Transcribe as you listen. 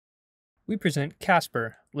We present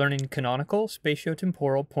CaSPR, learning canonical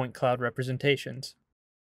spatiotemporal point cloud representations.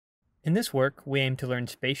 In this work, we aim to learn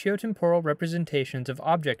spatiotemporal representations of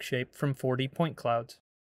object shape from 4D point clouds.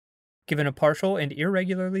 Given a partial and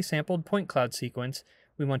irregularly sampled point cloud sequence,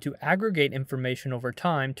 we want to aggregate information over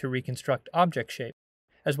time to reconstruct object shape,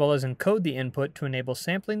 as well as encode the input to enable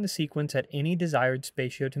sampling the sequence at any desired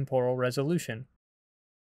spatiotemporal resolution.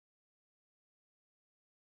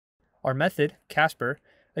 Our method, CaSPR,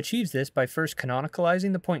 achieves this by first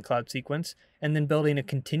canonicalizing the point cloud sequence and then building a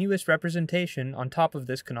continuous representation on top of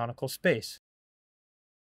this canonical space.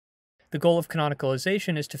 The goal of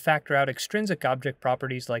canonicalization is to factor out extrinsic object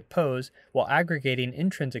properties like pose while aggregating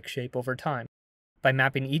intrinsic shape over time. By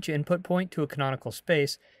mapping each input point to a canonical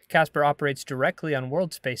space, CaSPR operates directly on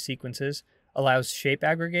world space sequences, allows shape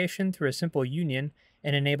aggregation through a simple union,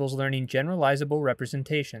 and enables learning generalizable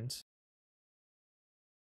representations.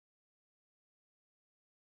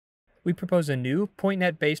 We propose a new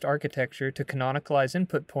PointNet-based architecture to canonicalize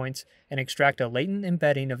input points and extract a latent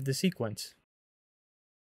embedding of the sequence.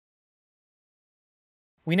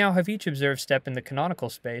 We now have each observed step in the canonical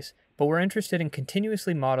space, but we're interested in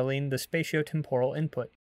continuously modeling the spatiotemporal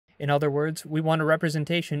input. In other words, we want a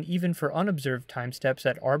representation even for unobserved time steps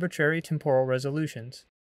at arbitrary temporal resolutions.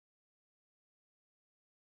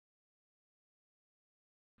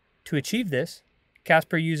 To achieve this,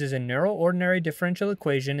 CaSPR uses a neural ordinary differential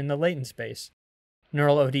equation in the latent space.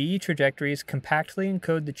 Neural ODE trajectories compactly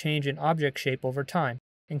encode the change in object shape over time,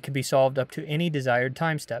 and can be solved up to any desired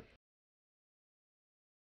time step.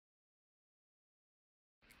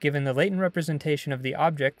 Given the latent representation of the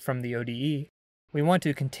object from the ODE, we want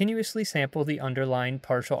to continuously sample the underlying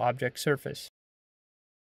partial object surface.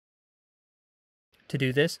 To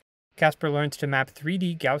do this, CaSPR learns to map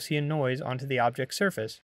 3D Gaussian noise onto the object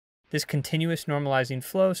surface. This continuous normalizing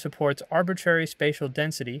flow supports arbitrary spatial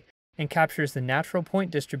density and captures the natural point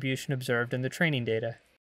distribution observed in the training data.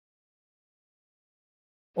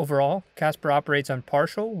 Overall, CaSPR operates on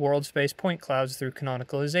partial world space point clouds through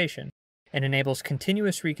canonicalization, and enables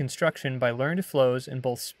continuous reconstruction by learned flows in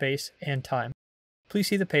both space and time. Please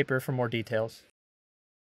see the paper for more details.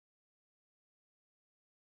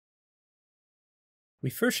 We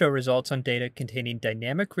first show results on data containing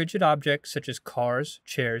dynamic rigid objects such as cars,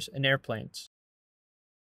 chairs, and airplanes.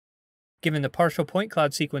 Given the partial point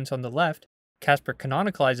cloud sequence on the left, CaSPR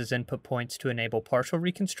canonicalizes input points to enable partial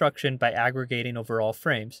reconstruction by aggregating over all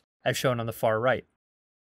frames, as shown on the far right.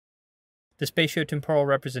 The spatiotemporal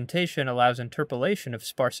representation allows interpolation of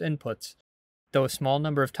sparse inputs. Though a small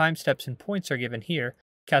number of time steps and points are given here,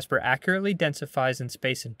 CaSPR accurately densifies in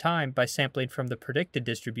space and time by sampling from the predicted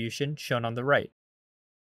distribution shown on the right.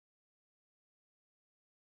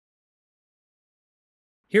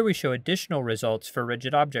 Here we show additional results for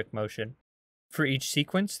rigid object motion. For each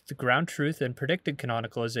sequence, the ground truth and predicted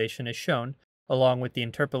canonicalization is shown, along with the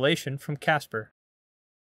interpolation from CaSPR.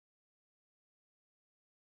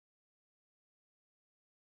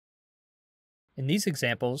 In these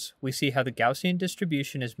examples, we see how the Gaussian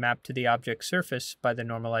distribution is mapped to the object surface by the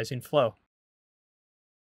normalizing flow.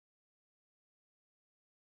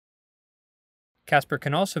 CaSPR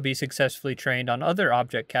can also be successfully trained on other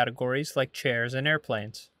object categories like chairs and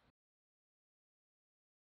airplanes.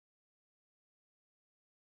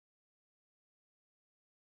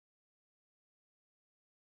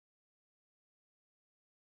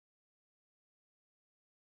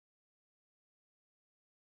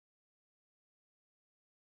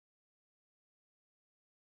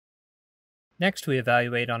 Next, we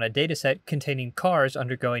evaluate on a dataset containing cars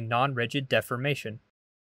undergoing non-rigid deformation.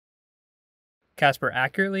 CaSPR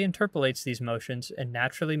accurately interpolates these motions and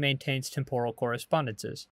naturally maintains temporal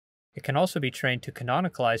correspondences. It can also be trained to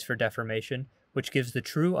canonicalize for deformation, which gives the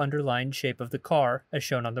true underlying shape of the car, as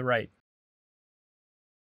shown on the right.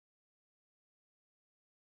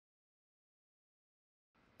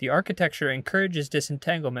 The architecture encourages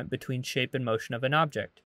disentanglement between shape and motion of an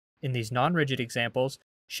object. In these non-rigid examples,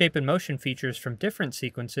 shape and motion features from different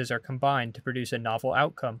sequences are combined to produce a novel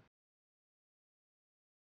outcome.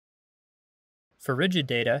 For rigid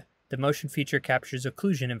data, the motion feature captures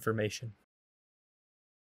occlusion information.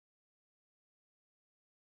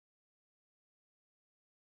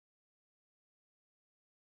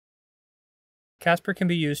 CaSPR can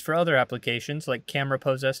be used for other applications like camera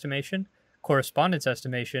pose estimation, correspondence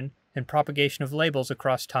estimation, and propagation of labels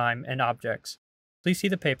across time and objects. Please see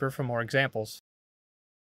the paper for more examples.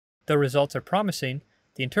 Though results are promising,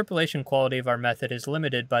 the interpolation quality of our method is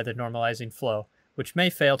limited by the normalizing flow, which may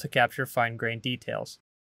fail to capture fine-grained details.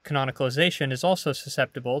 Canonicalization is also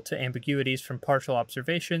susceptible to ambiguities from partial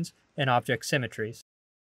observations and object symmetries.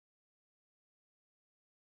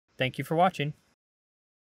 Thank you for watching.